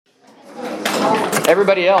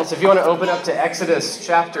Everybody else, if you want to open up to Exodus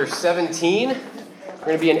chapter 17, we're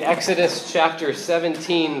going to be in Exodus chapter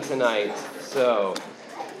 17 tonight. So,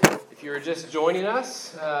 if you're just joining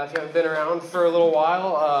us, if you haven't been around for a little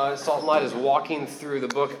while, Salt and Light is walking through the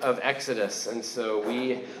book of Exodus. And so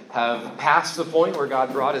we have passed the point where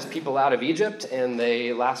God brought his people out of Egypt, and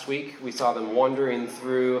last week we saw them wandering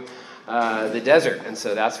through the desert. And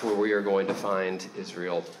so that's where we are going to find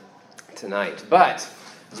Israel tonight. But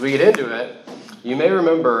as we get into it, you may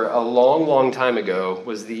remember a long, long time ago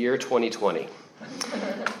was the year 2020.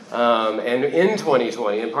 And in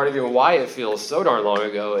 2020, and part of even why it feels so darn long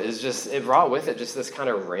ago is just it brought with it just this kind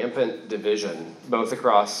of rampant division, both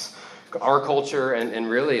across our culture and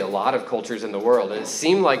really a lot of cultures in the world. And it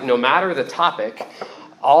seemed like no matter the topic,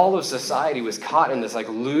 all of society was caught in this like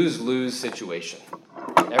lose-lose situation.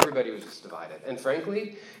 Everybody was just divided. And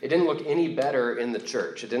frankly, it didn't look any better in the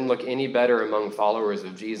church. It didn't look any better among followers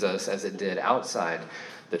of Jesus as it did outside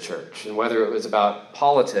the church. And whether it was about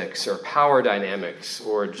politics or power dynamics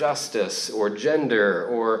or justice or gender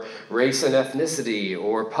or race and ethnicity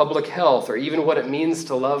or public health or even what it means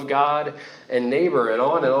to love God and neighbor and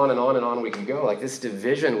on and on and on and on we can go. Like this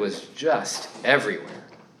division was just everywhere.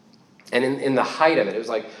 And in the height of it, it was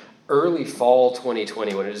like early fall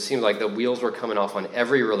 2020, when it just seemed like the wheels were coming off on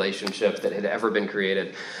every relationship that had ever been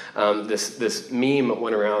created. This meme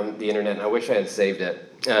went around the internet, and I wish I had saved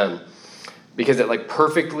it, because it like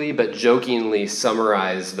perfectly but jokingly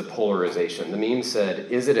summarized the polarization. The meme said,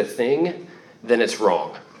 "Is it a thing? Then it's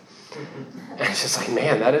wrong." And it's just like,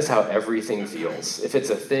 man, that is how everything feels. If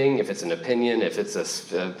it's a thing, if it's an opinion, if it's a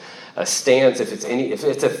stance, if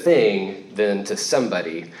it's a thing, then to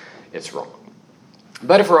somebody, it's wrong.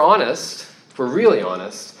 But if we're honest, if we're really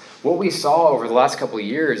honest, what we saw over the last couple of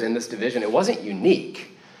years in this division, it wasn't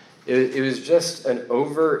unique. It was just an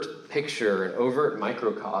overt picture, an overt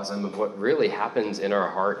microcosm of what really happens in our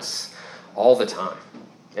hearts all the time.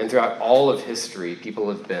 And throughout all of history, people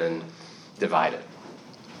have been divided.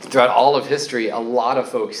 Throughout all of history, a lot of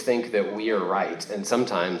folks think that we are right, and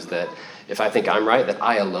sometimes that if I think I'm right, that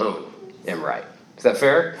I alone am right. Is that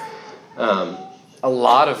fair? A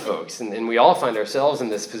lot of folks, and we all find ourselves in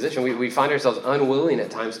this position, we find ourselves unwilling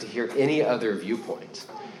at times to hear any other viewpoint.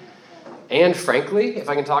 And frankly, if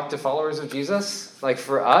I can talk to followers of Jesus, like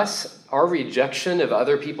for us, our rejection of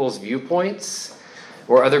other people's viewpoints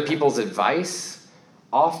or other people's advice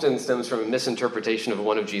often stems from a misinterpretation of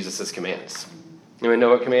one of Jesus' commands. Anyone know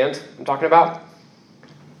what command I'm talking about?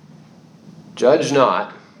 Judge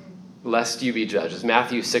not, lest you be judged. It's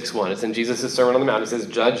Matthew 6:1. It's in Jesus' Sermon on the Mount. It says,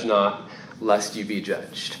 judge not, lest you be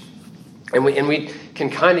judged. And we can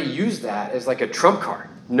kind of use that as like a trump card.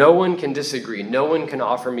 No one can disagree. No one can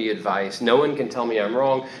offer me advice. No one can tell me I'm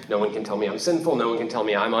wrong. No one can tell me I'm sinful. No one can tell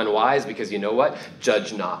me I'm unwise, because you know what?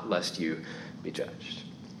 Judge not, lest you be judged.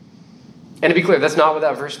 And to be clear, that's not what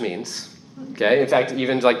that verse means. Okay? In fact,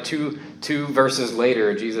 even like two verses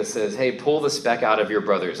later, Jesus says, hey, pull the speck out of your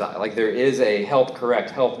brother's eye. Like there is a help correct,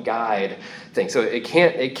 help guide thing. So it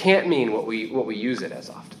can't mean what we use it as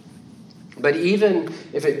often. But even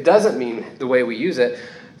if it doesn't mean the way we use it,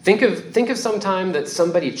 think of some time that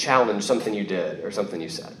somebody challenged something you did or something you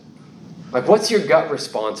said. Like, what's your gut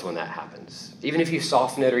response when that happens? Even if you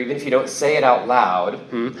soften it or even if you don't say it out loud,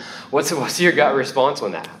 what's your gut response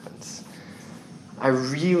when that happens? I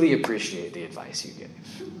really appreciate the advice you gave,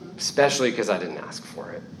 especially because I didn't ask for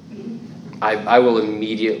it. I will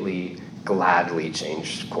immediately, gladly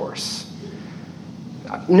change course.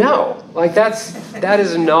 No, like that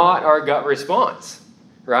is not our gut response,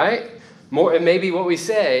 right? More, it may be what we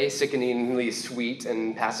say, sickeningly sweet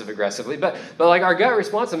and passive aggressively, but like our gut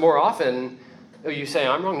response is more often, oh, you say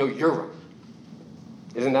I'm wrong? No, you're wrong.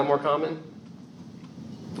 Isn't that more common?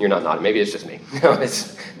 You're not nodding. Maybe it's just me. No,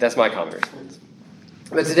 that's my common response.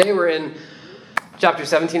 But today we're in chapter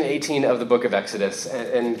 17 and 18 of the book of Exodus,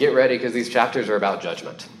 and get ready because these chapters are about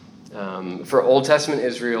judgment. For Old Testament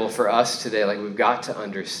Israel, for us today, like we've got to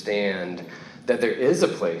understand that there is a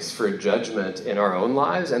place for judgment in our own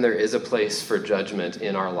lives, and there is a place for judgment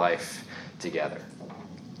in our life together.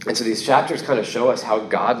 And so these chapters kind of show us how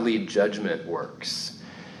godly judgment works.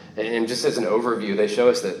 And just as an overview, they show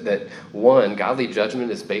us that one, godly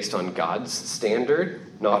judgment is based on God's standard,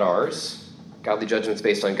 not ours. Godly judgment is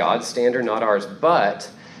based on God's standard, not ours. But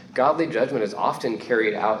godly judgment is often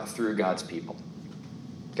carried out through God's people.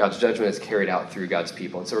 God's judgment is carried out through God's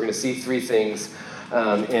people. And so we're going to see three things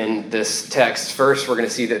in this text. First, we're going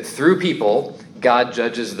to see that through people, God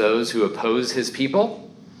judges those who oppose his people.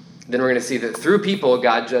 Then we're going to see that through people,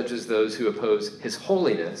 God judges those who oppose his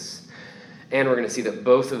holiness. And we're going to see that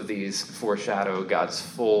both of these foreshadow God's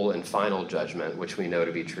full and final judgment, which we know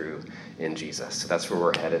to be true in Jesus. So that's where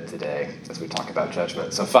we're headed today as we talk about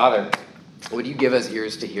judgment. So Father, would you give us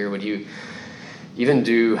ears to hear? Would you even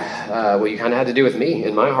do what you kind of had to do with me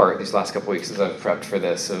in my heart these last couple weeks as I've prepped for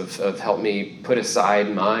this, of help me put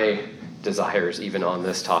aside my desires even on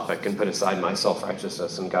this topic and put aside my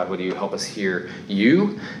self-righteousness. And God, would you help us hear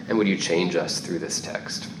you, and would you change us through this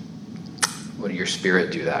text? Would your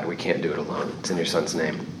Spirit do that? We can't do it alone. It's in your Son's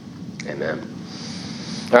name. Amen.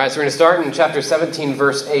 All right, so we're going to start in chapter 17,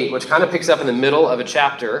 verse 8, which kind of picks up in the middle of a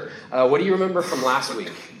chapter. What do you remember from last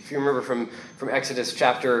week? If you remember from Exodus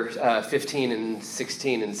chapter 15 and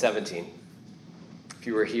 16 and 17. If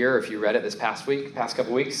you were here, if you read it this past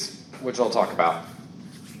couple weeks, which I'll talk about.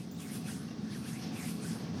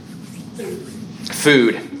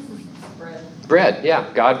 Food. Bread,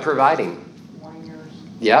 yeah. God providing.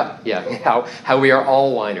 Yeah. How we are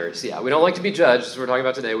all whiners. Yeah, we don't like to be judged, as we're talking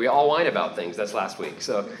about today. We all whine about things. That's last week.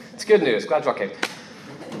 So it's good news. Glad you all came.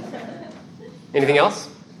 Anything else?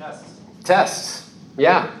 Tests.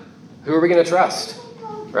 Yeah. Who are we going to trust?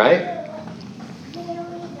 Right?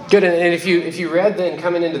 Good. And if you read then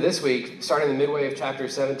coming into this week, starting in the midway of chapter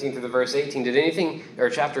 17 through the verse 18,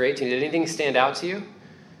 chapter 18, did anything stand out to you?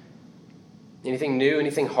 Anything new?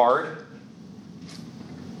 Anything hard?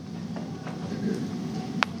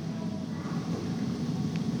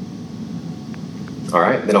 All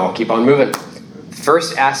right, then I'll keep on moving.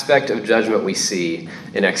 First aspect of judgment we see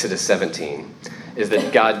in Exodus 17 is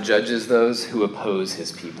that God judges those who oppose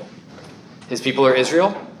his people. His people are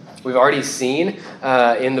Israel. We've already seen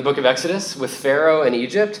in the book of Exodus with Pharaoh and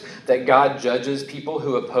Egypt that God judges people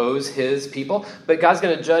who oppose his people. But God's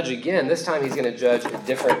going to judge again. This time he's going to judge a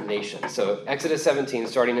different nation. So Exodus 17,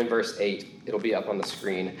 starting in verse 8. It'll be up on the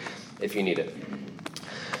screen if you need it.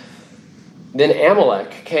 Then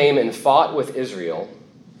Amalek came and fought with Israel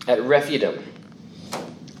at Rephidim.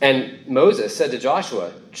 And Moses said to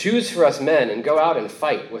Joshua, "Choose for us men and go out and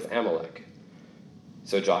fight with Amalek."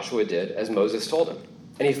 So Joshua did as Moses told him.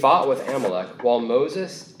 And he fought with Amalek while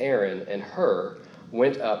Moses, Aaron, and Hur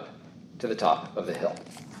went up to the top of the hill.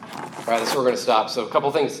 All right, that's where we're going to stop. So a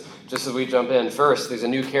couple things just as we jump in. First, there's a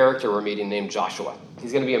new character we're meeting named Joshua.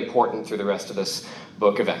 He's going to be important through the rest of this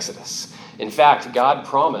book of Exodus. In fact, God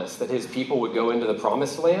promised that his people would go into the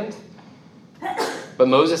promised land, but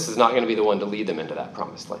Moses is not going to be the one to lead them into that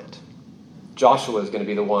promised land. Joshua is going to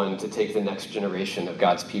be the one to take the next generation of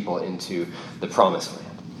God's people into the promised land.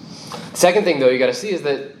 Second thing, though, you got to see is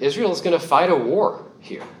that Israel is going to fight a war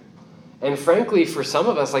here. And frankly, for some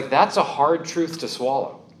of us, that's a hard truth to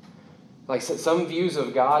swallow. Some views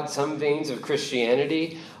of God, some veins of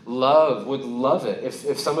Christianity would love it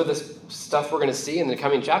if some of this stuff we're going to see in the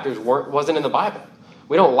coming chapters wasn't in the Bible.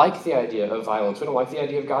 We don't like the idea of violence. We don't like the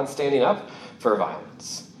idea of God standing up for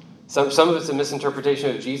violence. Some of it's a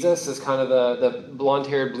misinterpretation of Jesus as kind of the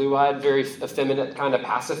blonde-haired, blue-eyed, very effeminate kind of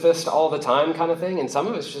pacifist all the time kind of thing. And some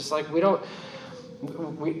of it's just we don't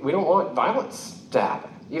want violence to happen.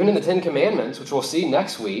 Even in the Ten Commandments, which we'll see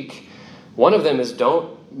next week, one of them is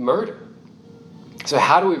don't murder. So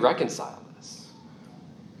how do we reconcile this?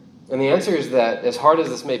 And the answer is that, as hard as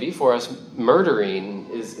this may be for us, murdering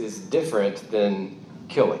is different than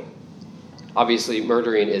killing. Obviously,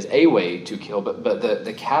 murdering is a way to kill, but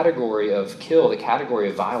the category of kill, the category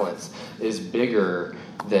of violence, is bigger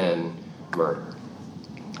than murder.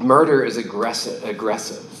 Murder is aggressive.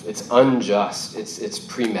 It's unjust. It's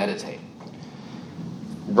premeditated.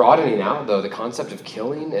 Broadening out, though, the concept of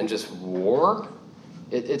killing and just war,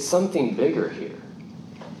 it's something bigger here.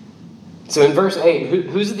 So in verse 8,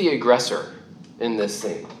 who's the aggressor in this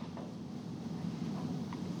scene?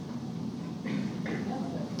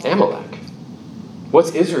 Amalek.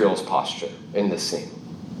 What's Israel's posture in this scene?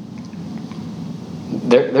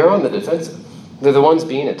 They're on the defensive. They're the ones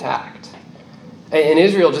being attacked. And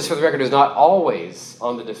Israel, just for the record, is not always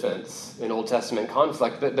on the defense in Old Testament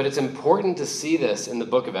conflict, but it's important to see this in the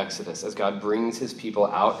book of Exodus as God brings his people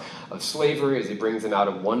out of slavery, as he brings them out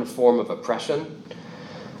of one form of oppression.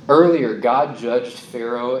 Earlier, God judged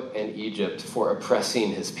Pharaoh and Egypt for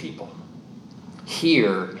oppressing his people.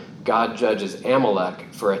 Here, God judges Amalek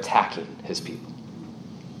for attacking his people.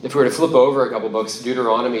 If we were to flip over a couple books,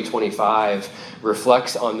 Deuteronomy 25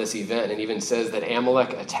 reflects on this event and even says that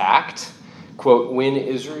Amalek attacked, quote, when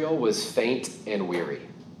Israel was faint and weary.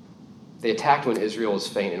 They attacked when Israel was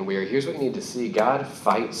faint and weary. Here's what you need to see. God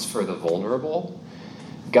fights for the vulnerable.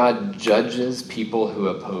 God judges people who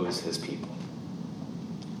oppose his people.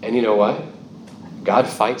 And you know what? God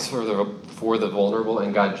fights for the vulnerable,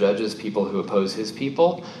 and God judges people who oppose his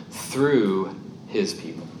people through his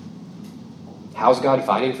people. How's God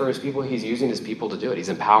fighting for his people? He's using his people to do it. He's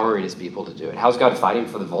empowering his people to do it. How's God fighting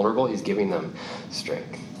for the vulnerable? He's giving them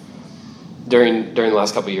strength. During the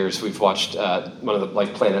last couple of years, we've watched one of the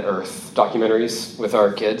Planet Earth documentaries with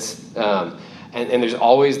our kids. And there's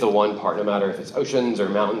always the one part, no matter if it's oceans or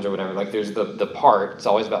mountains or whatever, there's the part, it's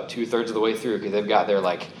always about 2/3 of the way through because they've got their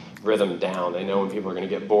rhythm down. They know when people are going to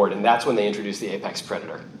get bored. And that's when they introduce the apex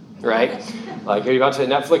predator, right? Are you about to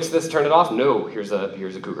Netflix this, turn it off? No, here's a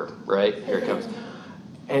cougar, right? Here it comes.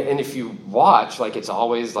 And if you watch, it's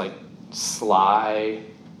always sly,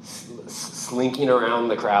 slinking around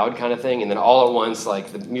the crowd kind of thing. And then all at once,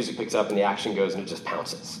 the music picks up and the action goes and it just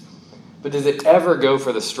pounces. But does it ever go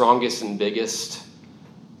for the strongest and biggest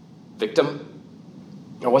victim?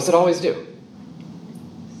 And what's it always do?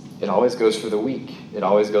 It always goes for the weak. It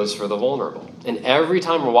always goes for the vulnerable. And every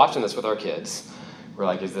time we're watching this with our kids, we're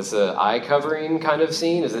like, is this an eye covering kind of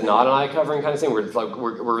scene? Is it not an eye covering kind of scene?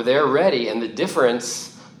 We're there ready. And the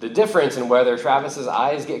difference in whether Travis's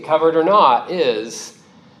eyes get covered or not is,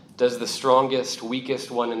 does the strongest,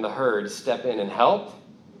 weakest one in the herd step in and help?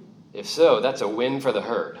 If so, that's a win for the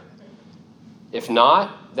herd. If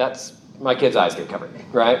not, that's my kid's eyes get covered,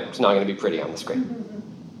 right? It's not going to be pretty on the screen.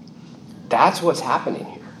 That's what's happening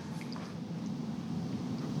here.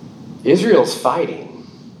 Israel's fighting,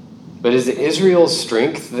 but is it Israel's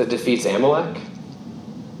strength that defeats Amalek?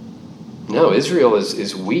 No, Israel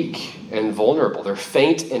is weak and vulnerable. They're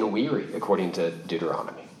faint and weary, according to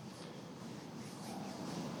Deuteronomy.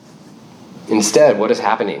 Instead, what is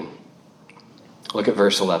happening? Look at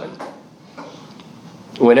verse 11.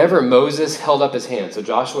 Whenever Moses held up his hand, so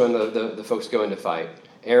Joshua and the folks go in to fight,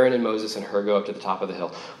 Aaron and Moses and Hur go up to the top of the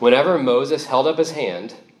hill. Whenever Moses held up his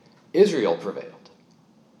hand, Israel prevailed.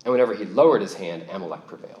 And whenever he lowered his hand, Amalek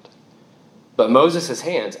prevailed. But Moses'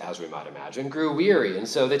 hands, as we might imagine, grew weary, and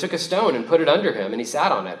so they took a stone and put it under him, and he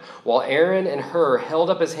sat on it, while Aaron and Hur held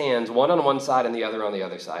up his hands, one on one side and the other on the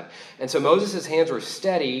other side. And so Moses' hands were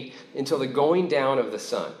steady until the going down of the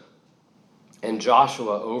sun. And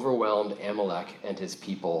Joshua overwhelmed Amalek and his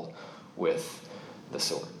people with the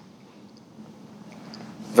sword.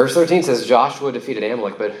 Verse 13 says, Joshua defeated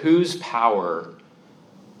Amalek, but whose power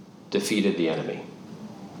defeated the enemy?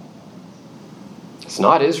 It's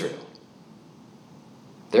not Israel.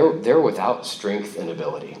 They're without strength and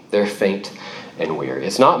ability. They're faint and weary.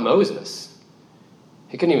 It's not Moses.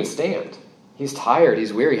 He couldn't even stand. He's tired.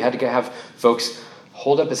 He's weary. He had to have folks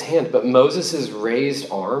hold up his hand. But Moses' raised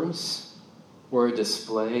arms were a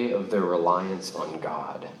display of their reliance on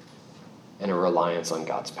God and a reliance on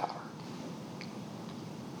God's power.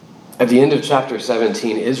 At the end of chapter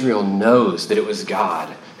 17, Israel knows that it was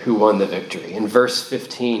God who won the victory. In verse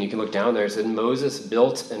 15, you can look down there, it said, Moses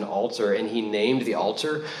built an altar, and he named the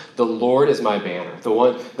altar, "The Lord is my banner." The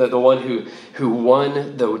one who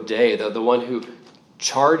won the day, the one who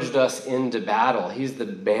charged us into battle. He's the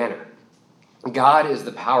banner. God is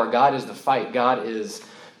the power. God is the fight. God is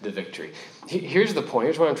the victory. Here's the point.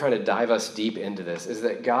 Here's why I'm trying to dive us deep into this, is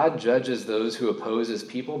that God judges those who oppose his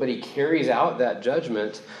people, but he carries out that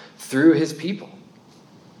judgment through his people.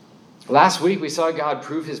 Last week, we saw God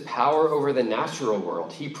prove his power over the natural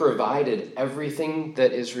world. He provided everything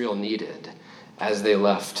that Israel needed as they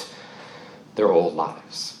left their old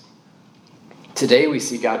lives. Today, we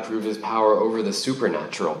see God prove his power over the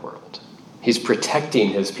supernatural world. He's protecting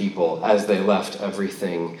his people as they left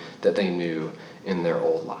everything that they knew in their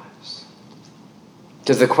old lives.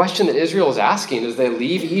 Because the question that Israel is asking as they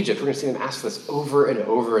leave Egypt, we're going to see them ask this over and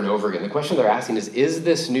over and over again. The question they're asking is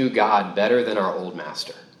this new God better than our old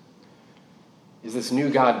master? Is this new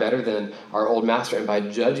God better than our old master? And by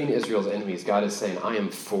judging Israel's enemies, God is saying, I am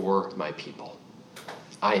for my people.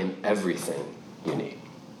 I am everything you need.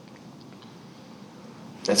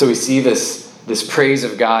 And so we see this praise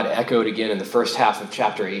of God echoed again in the first half of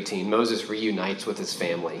chapter 18. Moses reunites with his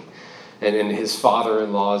family. And his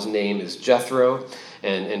father-in-law's name is Jethro.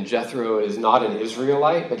 And Jethro is not an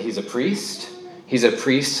Israelite, but he's a priest. He's a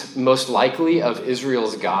priest most likely of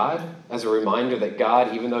Israel's God, as a reminder that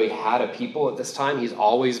God, even though he had a people at this time, he's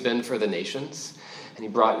always been for the nations. And he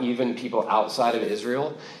brought even people outside of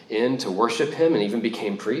Israel in to worship him and even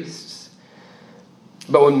became priests.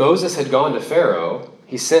 But when Moses had gone to Pharaoh,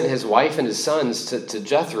 he sent his wife and his sons to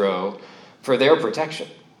Jethro for their protection.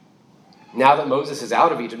 Now that Moses is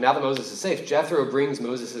out of Egypt, now that Moses is safe, Jethro brings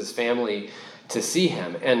Moses' family to see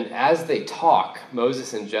him. And as they talk,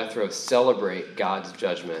 Moses and Jethro celebrate God's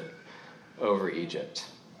judgment over Egypt.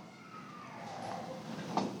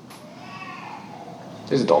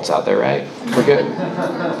 There's adults out there, right? We're good?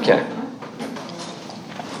 Okay.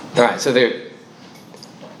 All right, so they're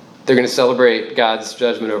going to celebrate God's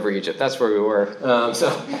judgment over Egypt. That's where we were.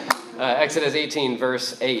 Exodus 18,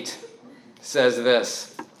 verse 8 says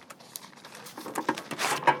this.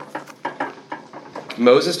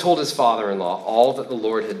 Moses told his father-in-law all that the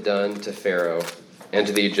Lord had done to Pharaoh and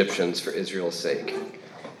to the Egyptians for Israel's sake,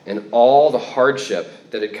 and all the hardship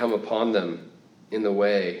that had come upon them in the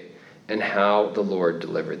way, and how the Lord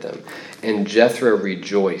delivered them. And Jethro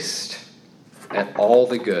rejoiced at all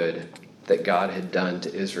the good that God had done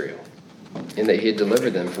to Israel, and that he had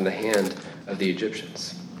delivered them from the hand of the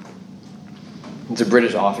Egyptians. It's a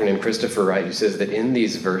British author named Christopher Wright who says that in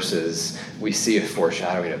these verses we see a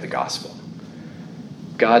foreshadowing of the gospel.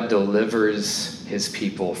 God delivers his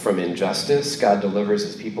people from injustice. God delivers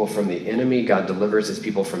his people from the enemy. God delivers his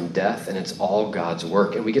people from death, and it's all God's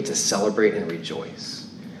work, and we get to celebrate and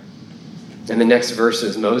rejoice. In the next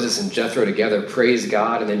verses, Moses and Jethro together praise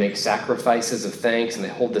God, and they make sacrifices of thanks, and they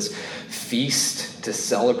hold this feast to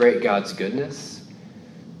celebrate God's goodness.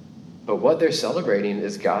 But what they're celebrating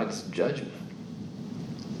is God's judgment.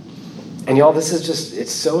 And y'all, this is just,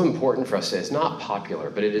 it's so important for us today. It's not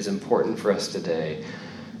popular, but it is important for us today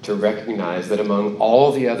to recognize that among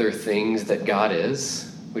all the other things that God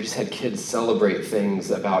is, we just had kids celebrate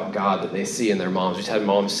things about God that they see in their moms. We just had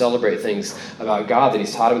moms celebrate things about God that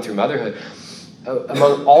he's taught them through motherhood.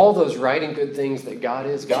 Among all those right and good things that God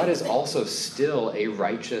is also still a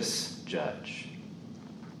righteous judge.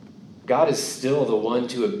 God is still the one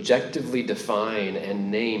to objectively define and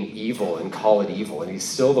name evil and call it evil. And he's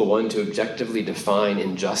still the one to objectively define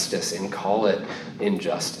injustice and call it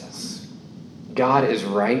injustice. God is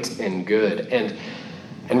right and good.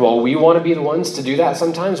 And while we want to be the ones to do that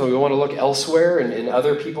sometimes, when we want to look elsewhere and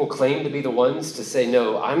other people claim to be the ones to say,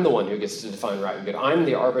 no, I'm the one who gets to define right and good, I'm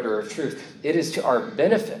the arbiter of truth, it is to our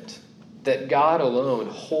benefit that God alone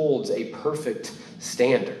holds a perfect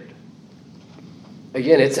standard.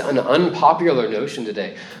 Again, it's an unpopular notion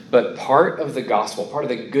today, but part of the gospel, part of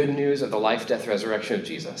the good news of the life, death, resurrection of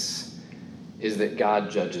Jesus is that God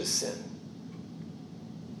judges sin.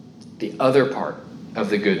 The other part of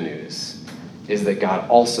the good news is that God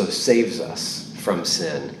also saves us from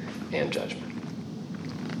sin and judgment.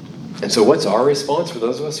 And so what's our response for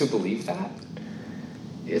those of us who believe that?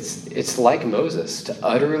 It's like Moses, to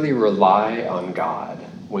utterly rely on God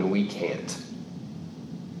when we can't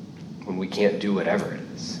do whatever it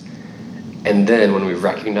is. And then when we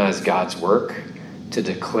recognize God's work, to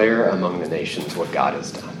declare among the nations what God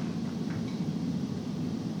has done.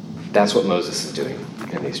 That's what Moses is doing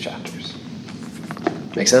in these chapters.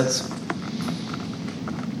 Make sense?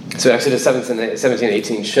 So Exodus 17 and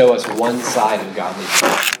 18 show us one side of godly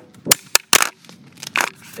judgment.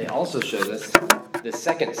 They also show us the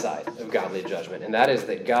second side of godly judgment, and that is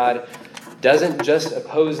that God doesn't just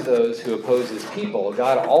oppose those who oppose his people.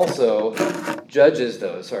 God also judges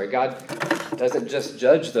those. God doesn't just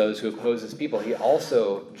judge those who oppose his people. He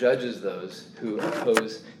also judges those who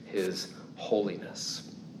oppose his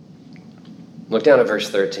holiness. Look down at verse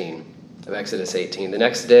 13 of Exodus 18. The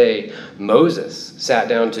next day, Moses sat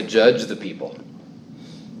down to judge the people.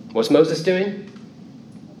 What's Moses doing?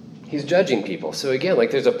 He's judging people. So again,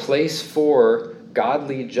 there's a place for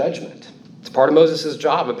godly judgment. It's part of Moses'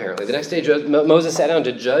 job, apparently. The next day, Moses sat down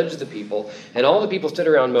to judge the people, and all the people stood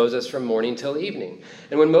around Moses from morning till evening.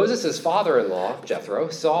 And when Moses' father-in-law, Jethro,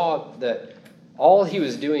 saw that all he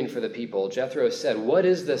was doing for the people, Jethro said, "What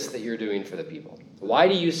is this that you're doing for the people? Why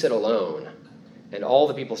do you sit alone, and all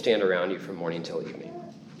the people stand around you from morning till evening?"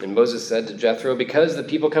 And Moses said to Jethro, "Because the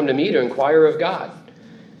people come to me to inquire of God.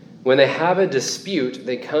 When they have a dispute,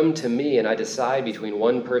 they come to me, and I decide between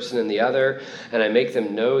one person and the other, and I make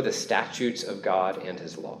them know the statutes of God and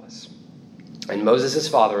his laws." And Moses'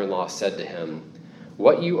 father-in-law said to him,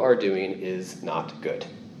 "What you are doing is not good."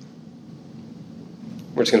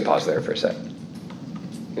 We're just going to pause there for a sec.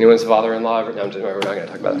 Anyone's father-in-law ever? No, we're not going to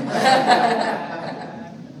talk about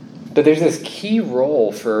that. But there's this key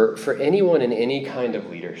role for anyone in any kind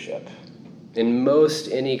of leadership, in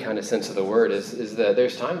most any kind of sense of the word, is that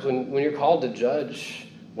there's times when you're called to judge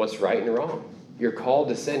what's right and wrong. You're called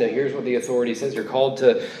to say, no, here's what the authority says. You're called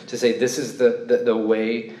to say, this is the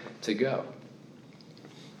way to go.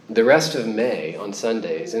 The rest of May on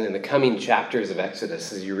Sundays and in the coming chapters of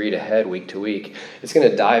Exodus, as you read ahead week to week, it's going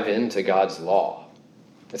to dive into God's law.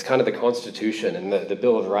 It's kind of the Constitution and the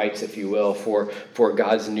Bill of Rights, if you will, for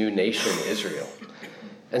God's new nation, Israel.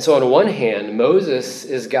 And so on one hand, Moses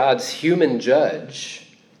is God's human judge.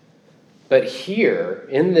 But here,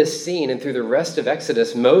 in this scene and through the rest of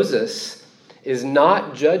Exodus, Moses is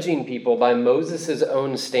not judging people by Moses'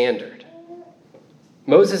 own standard.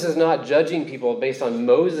 Moses is not judging people based on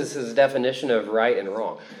Moses' definition of right and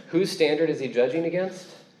wrong. Whose standard is he judging against?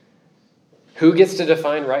 Who gets to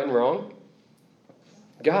define right and wrong?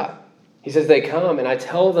 God. He says they come and I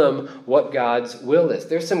tell them what God's will is.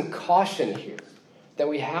 There's some caution here that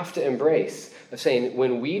we have to embrace of saying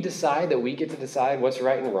when we decide that we get to decide what's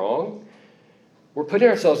right and wrong, we're putting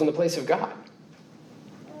ourselves in the place of God.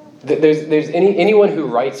 There's anyone who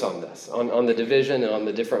writes on this, on the division and on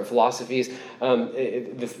the different philosophies,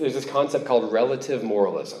 there's this concept called relative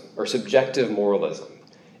moralism or subjective moralism.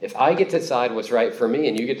 If I get to decide what's right for me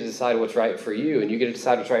and you get to decide what's right for you and you get to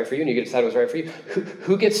decide what's right for you and you get to decide what's right for you,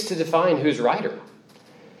 who gets to define who's right or wrong?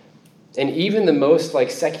 And even the most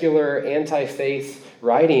secular anti-faith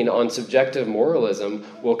writing on subjective moralism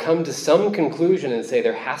will come to some conclusion and say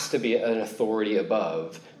there has to be an authority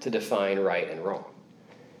above to define right and wrong.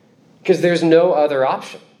 Because there's no other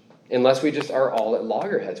option unless we just are all at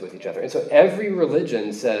loggerheads with each other. And so every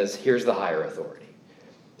religion says, here's the higher authority.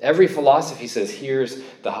 Every philosophy says, here's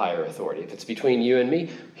the higher authority. If it's between you and me,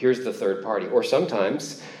 here's the third party. Or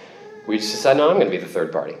sometimes we just decide, no, I'm going to be the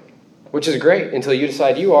third party, which is great until you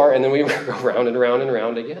decide you are, and then we go round and round and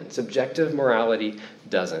round again. Subjective morality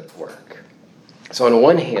doesn't work. So on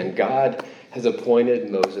one hand, God has appointed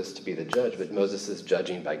Moses to be the judge, but Moses is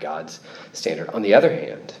judging by God's standard. On the other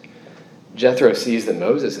hand, Jethro sees that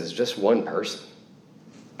Moses is just one person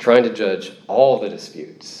trying to judge all the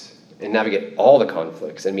disputes and navigate all the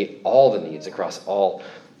conflicts and meet all the needs across all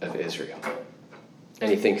of Israel. And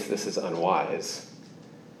he thinks this is unwise.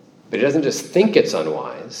 But he doesn't just think it's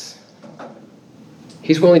unwise.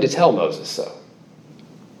 He's willing to tell Moses so.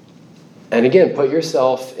 And again, put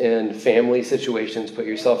yourself in family situations, put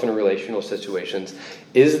yourself in relational situations.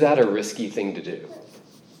 Is that a risky thing to do?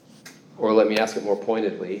 Or let me ask it more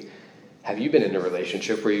pointedly, have you been in a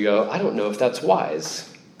relationship where you go, I don't know if that's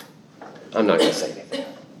wise. I'm not going to say anything.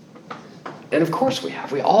 And of course we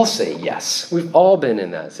have. We all say yes. We've all been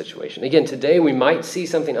in that situation. Again, today we might see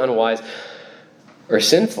something unwise or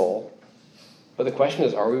sinful, but the question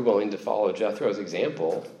is, are we willing to follow Jethro's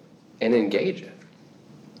example and engage it?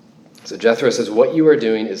 So Jethro says, what you are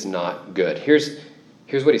doing is not good. Here's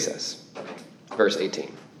what he says. Verse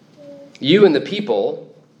 18. You and the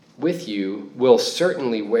people with you will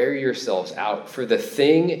certainly wear yourselves out, for the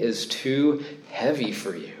thing is too heavy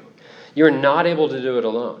for you. You are not able to do it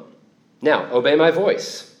alone. Now, obey my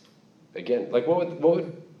voice. Again, what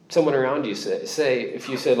would someone around you say if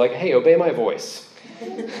you said, hey, obey my voice?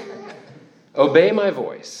 Obey my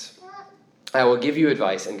voice. I will give you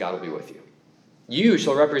advice, and God will be with you. You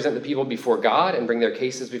shall represent the people before God and bring their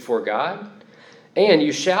cases before God. And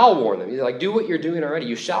you shall warn them. Do what you're doing already.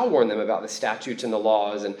 You shall warn them about the statutes and the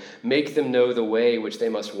laws and make them know the way which they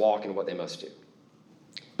must walk and what they must do.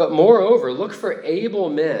 But moreover, look for able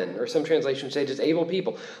men, or some translations say just able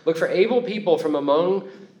people. Look for able people from among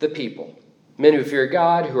the people. Men who fear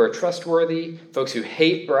God, who are trustworthy, folks who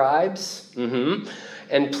hate bribes,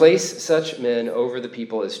 and place such men over the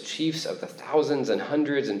people as chiefs of the thousands and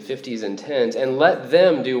hundreds and fifties and tens, and let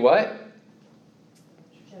them do what?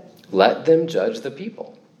 Let them judge the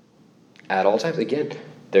people at all times. Again,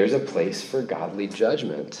 there's a place for godly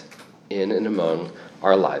judgment in and among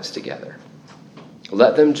our lives together.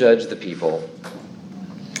 Let them judge the people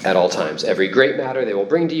at all times. Every great matter they will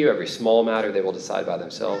bring to you, every small matter they will decide by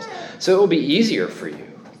themselves. So it will be easier for you,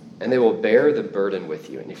 and they will bear the burden with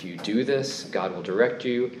you. And if you do this, God will direct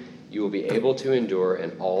you. You will be able to endure,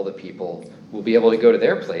 and all the people will be able to go to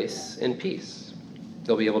their place in peace.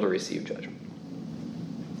 They'll be able to receive judgment.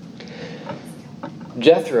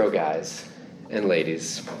 Jethro, guys and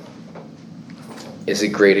ladies, is a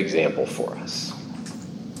great example for us.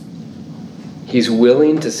 He's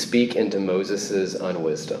willing to speak into Moses'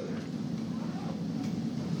 unwisdom.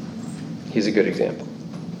 He's a good example.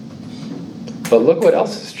 But look what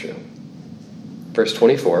else is true. Verse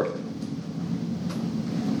 24.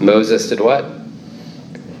 Moses did what?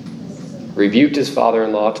 Rebuked his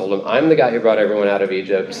father-in-law, told him, I'm the guy who brought everyone out of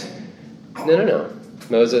Egypt. No.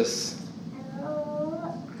 Moses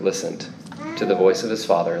listened to the voice of his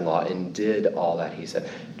father-in-law and did all that he said.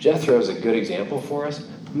 Jethro is a good example for us.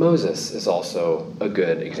 Moses is also a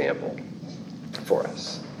good example for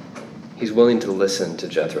us. He's willing to listen to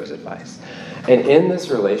Jethro's advice. And in this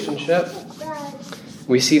relationship,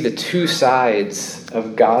 we see the two sides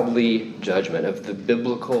of godly judgment, of the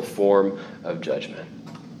biblical form of judgment.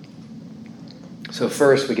 So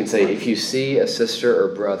first, we can say, if you see a sister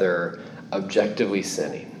or brother objectively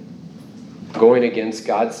sinning, going against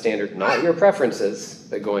God's standard, not your preferences,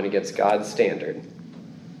 but going against God's standard,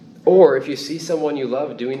 or if you see someone you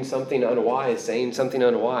love doing something unwise, saying something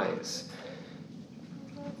unwise,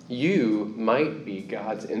 you might be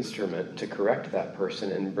God's instrument to correct that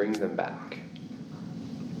person and bring them back.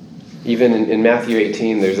 Even in Matthew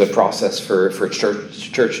 18, there's a process for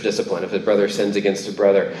church discipline. If a brother sins against a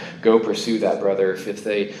brother, go pursue that brother. If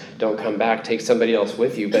they don't come back, take somebody else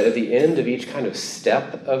with you. But at the end of each kind of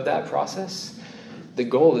step of that process, the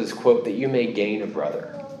goal is, quote, that you may gain a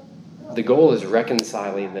brother. The goal is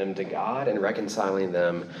reconciling them to God and reconciling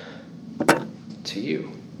them to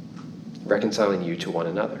you, reconciling you to one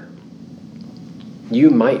another. You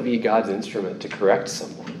might be God's instrument to correct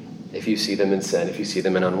someone if you see them in sin, if you see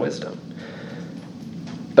them in unwisdom.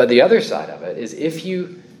 But the other side of it is if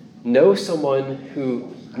you know someone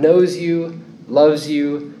who knows you, loves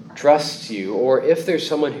you, trusts you, or if there's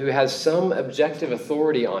someone who has some objective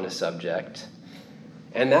authority on a subject,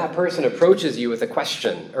 and that person approaches you with a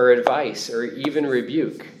question or advice or even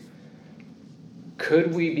rebuke,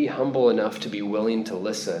 could we be humble enough to be willing to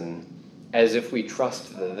listen as if we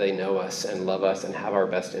trust that they know us and love us and have our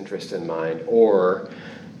best interest in mind, or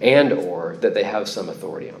that they have some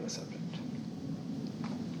authority on the subject?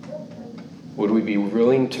 Would we be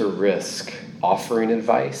willing to risk offering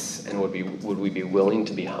advice, and would we be willing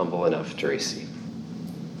to be humble enough to receive?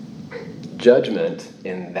 Judgment,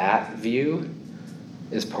 in that view,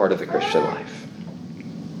 is part of the Christian life.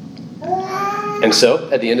 And so,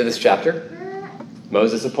 at the end of this chapter,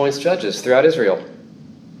 Moses appoints judges throughout Israel.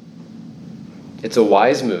 It's a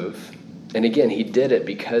wise move. And again, he did it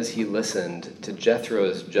because he listened to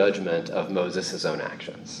Jethro's judgment of Moses' own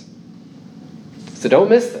actions. So don't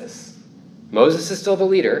miss this. Moses is still the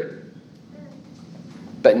leader.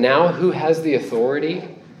 But now who has the authority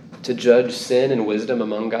to judge sin and wisdom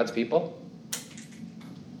among God's people?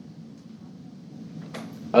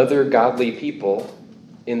 Other godly people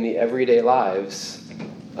in the everyday lives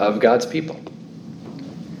of God's people.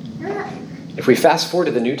 If we fast forward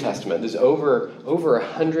to the New Testament, there's over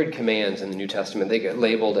 100 commands in the New Testament. They get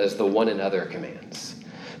labeled as the one another commands.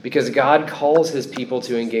 Because God calls his people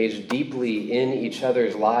to engage deeply in each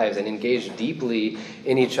other's lives and engage deeply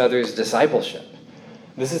in each other's discipleship.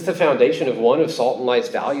 This is the foundation of one of Salt and Light's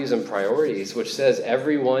values and priorities, which says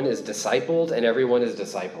everyone is discipled and everyone is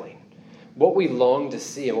discipling. What we long to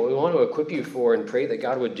see and what we want to equip you for and pray that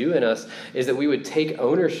God would do in us is that we would take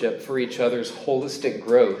ownership for each other's holistic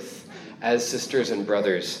growth as sisters and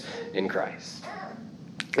brothers in Christ.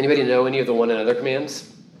 Anybody know any of the one another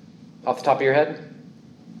commands off the top of your head?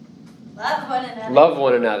 Love one another. Love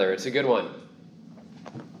one another. It's a good one.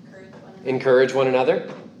 Encourage one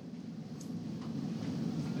another.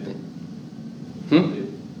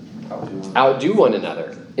 Outdo one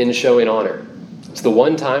another in showing honor. It's the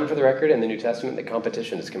one time, for the record, in the New Testament that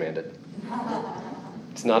competition is commanded.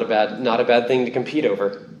 It's not a bad thing to compete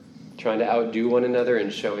over. Trying to outdo one another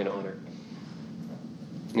in showing honor.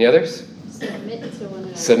 Any others? Submit to one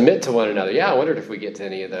another. Submit to one another. Yeah, I wondered if we get to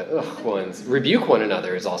any of the ones. Rebuke one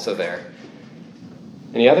another is also there.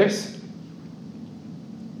 Any others?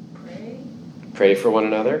 Pray for one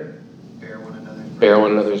another. Bear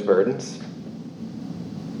one another's burdens.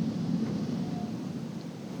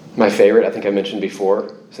 My favorite, I think I mentioned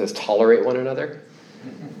before, says tolerate one another.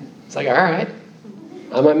 It's like, all right,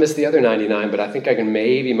 I might miss the other 99, but I think I can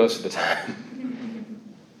maybe most of the time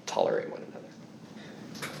tolerate one another.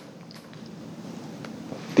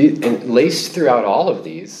 And laced throughout all of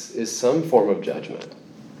these is some form of judgment.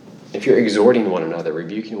 If you're exhorting one another,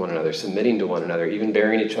 rebuking one another, submitting to one another, even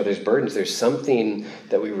bearing each other's burdens, there's something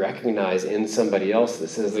that we recognize in somebody else that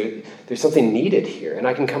says there's something needed here, and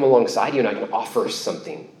I can come alongside you and I can offer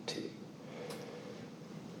something to you.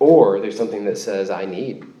 Or there's something that says, I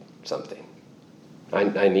need something.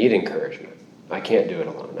 I need encouragement. I can't do it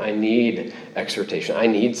alone. I need exhortation. I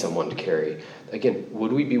need someone to carry. Again,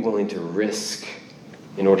 would we be willing to risk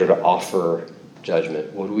in order to offer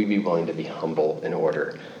judgment? Would we be willing to be humble in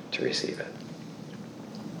order to receive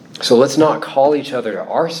it? So let's not call each other to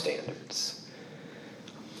our standards.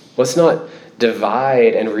 Let's not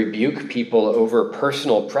divide and rebuke people over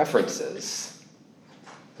personal preferences.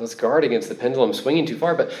 Let's guard against the pendulum swinging too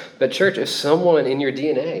far. But church, if someone in your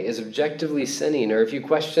DNA is objectively sinning, or if you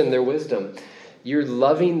question their wisdom, you're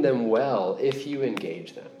loving them well if you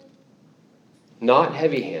engage them. Not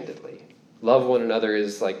heavy-handedly. Love one another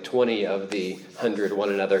is like 20 of the 100 one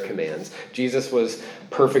another commands. Jesus was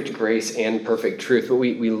perfect grace and perfect truth, but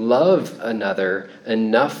we love another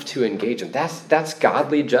enough to engage them. That's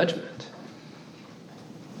godly judgment.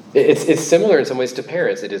 It's similar in some ways to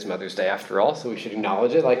parents. It is Mother's Day after all, so we should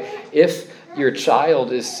acknowledge it. Like, if your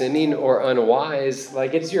child is sinning or unwise,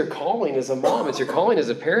 like, it's your calling as a mom, it's your calling as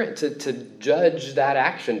a parent to judge that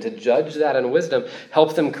action, to judge that unwisdom,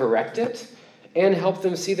 help them correct it, and help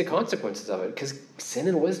them see the consequences of it, because sin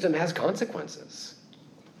and wisdom has consequences.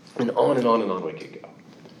 And on we could go.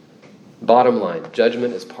 Bottom line,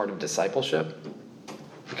 judgment is part of discipleship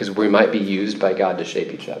because we might be used by God to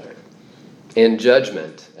shape each other. And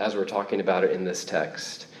judgment, as we're talking about it in this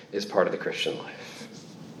text, is part of the Christian life.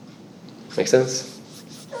 Make sense?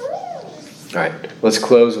 All right, let's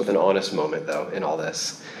close with an honest moment, though, in all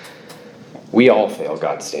this. We all fail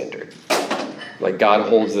God's standard. Like, God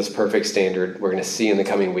holds this perfect standard. We're going to see in the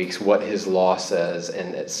coming weeks what his law says,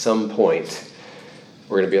 and at some point,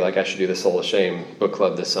 we're going to be like, I should do the Soul of Shame book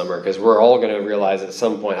club this summer, because we're all going to realize at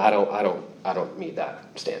some point, I don't meet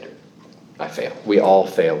that standard. I fail. We all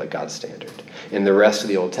fail at God's standard. In the rest of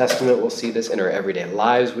the Old Testament, we'll see this. In our everyday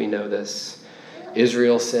lives, we know this.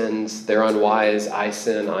 Israel sins. They're unwise. I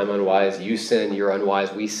sin. I'm unwise. You sin. You're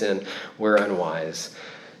unwise. We sin. We're unwise.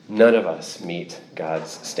 None of us meet God's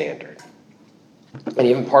standard. And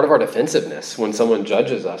even part of our defensiveness, when someone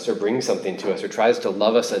judges us or brings something to us or tries to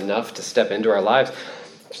love us enough to step into our lives,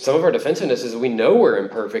 some of our defensiveness is we know we're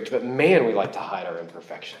imperfect, but man, we like to hide our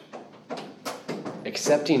imperfection.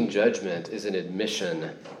 Accepting judgment is an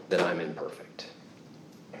admission that I'm imperfect.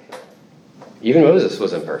 Even Moses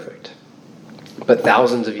was imperfect. But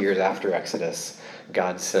thousands of years after Exodus,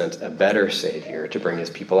 God sent a better Savior to bring his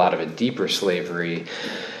people out of a deeper slavery.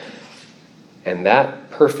 And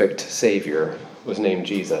that perfect Savior was named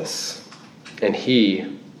Jesus. And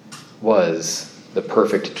he was the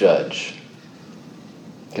perfect judge,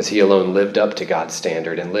 because he alone lived up to God's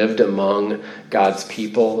standard and lived among God's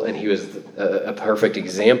people, and he was a perfect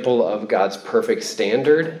example of God's perfect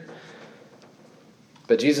standard.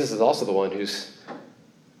 But Jesus is also the one who's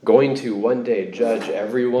going to one day judge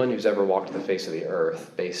everyone who's ever walked the face of the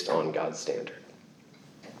earth based on God's standard.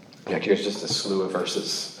 In fact, here's just a slew of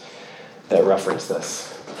verses that reference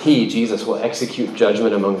this. He, Jesus, will execute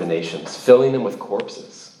judgment among the nations, filling them with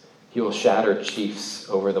corpses. He will shatter chiefs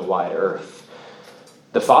over the wide earth.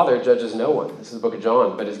 The Father judges no one, this is the book of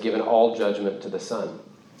John, but has given all judgment to the Son.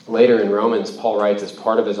 Later in Romans, Paul writes as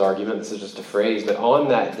part of his argument, this is just a phrase, but on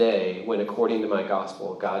that day, when according to my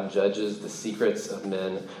gospel, God judges the secrets of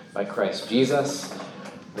men by Christ Jesus,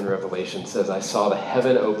 in Revelation says, I saw the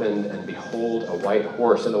heaven opened, and behold, a white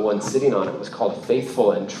horse, and the one sitting on it was called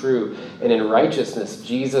Faithful and True. And in righteousness,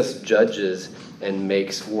 Jesus judges and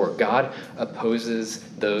makes war. God opposes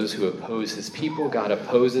those who oppose his people. God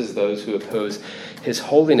opposes those who oppose his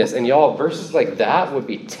holiness. And y'all, verses like that would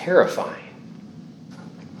be terrifying.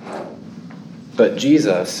 But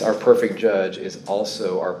Jesus, our perfect judge, is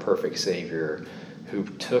also our perfect Savior, who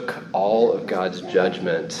took all of God's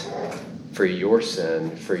judgment for your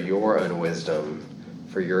sin, for your unwisdom,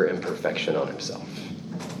 for your imperfection on himself.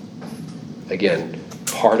 Again,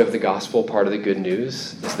 part of the gospel, part of the good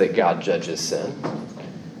news is that God judges sin.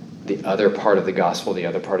 The other part of the gospel, the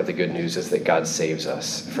other part of the good news is that God saves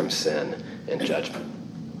us from sin and judgment.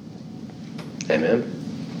 Amen?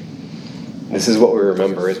 This is what we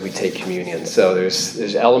remember as we take communion. So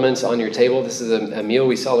there's elements on your table. This is a meal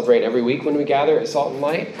we celebrate every week when we gather at Salt and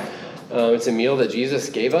Light. It's a meal that Jesus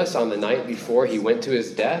gave us on the night before he went to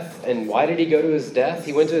his death. And why did he go to his death?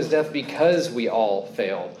 He went to his death because we all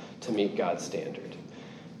fail to meet God's standard.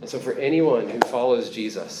 And so for anyone who follows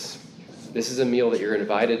Jesus, this is a meal that you're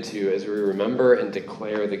invited to as we remember and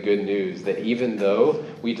declare the good news that even though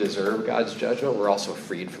we deserve God's judgment, we're also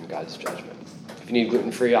freed from God's judgment. If you need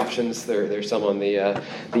gluten-free options, there's some on the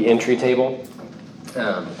entry table.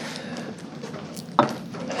 But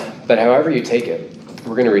however you take it,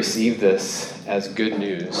 we're going to receive this as good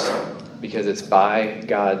news because it's by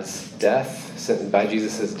God's death, by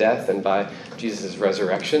Jesus' death and by Jesus'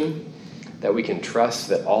 resurrection, that we can trust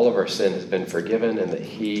that all of our sin has been forgiven and that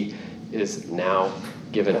he is now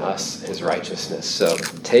given us his righteousness. So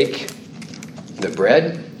take the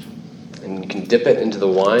bread and you can dip it into the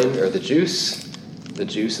wine or the juice. The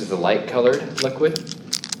juice is the light-colored liquid.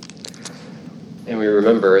 And we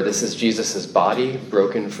remember this is Jesus' body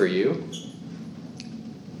broken for you.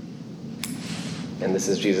 And this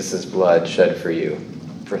is Jesus' blood shed for you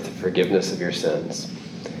for the forgiveness of your sins,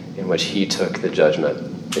 in which he took the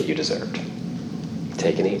judgment that you deserved.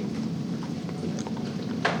 Take and eat.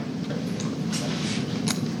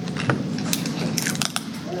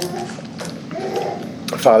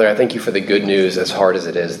 Father, I thank you for the good news, as hard as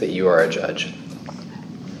it is, that you are a judge.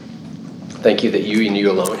 Thank you that you and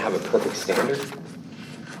you alone have a perfect standard.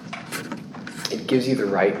 It gives you the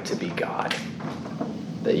right to be God,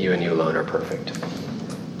 that you and you alone are perfect.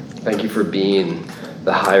 Thank you for being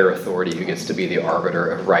the higher authority who gets to be the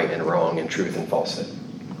arbiter of right and wrong and truth and falsehood.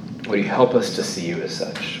 Would you help us to see you as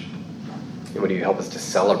such? And would you help us to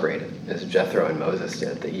celebrate it, as Jethro and Moses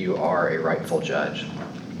did, that you are a rightful judge?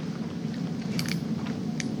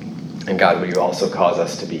 And God, would you also cause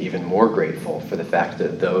us to be even more grateful for the fact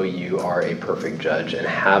that though you are a perfect judge and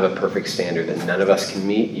have a perfect standard that none of us can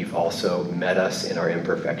meet, you've also met us in our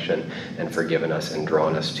imperfection and forgiven us and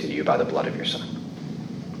drawn us to you by the blood of your Son.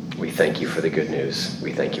 We thank you for the good news.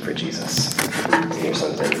 We thank you for Jesus. In your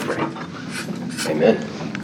Son's name we pray. Amen.